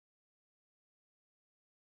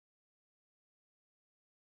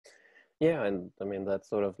Yeah, and I mean that's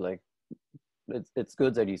sort of like it's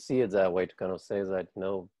good that you see it that way to kind of say that,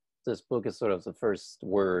 this book is sort of the first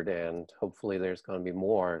word, and hopefully there's going to be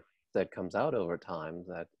more that comes out over time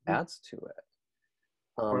that Yeah, adds to it.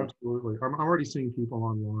 oh, Um, absolutely. I'm already seeing people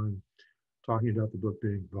online talking about the book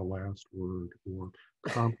being the last word or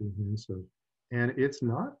comprehensive. And it's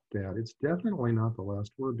not that. It's definitely not the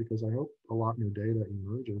last word because I hope a lot new data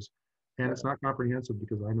emerges. And it's yeah, not comprehensive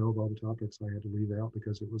because I know of all the topics I had to leave out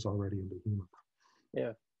because it was already in behemoth.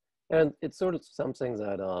 yeah, and it's sort of something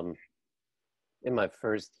that in my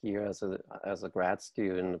first year as a grad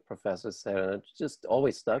student, the professor said, and it just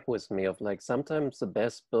always stuck with me of like sometimes the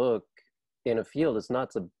best book in a field is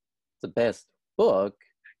not the best book,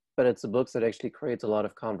 but it's the books that actually creates a lot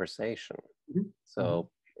of conversation. Mhm. Mhm.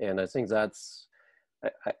 So, and I think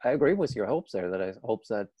I agree with your hopes there, that I hope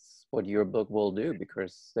that's what your book will do,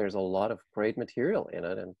 because there's a lot of great material in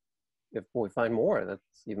it. And if we find more,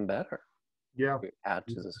 that's even better Yeah. to add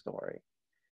to the story.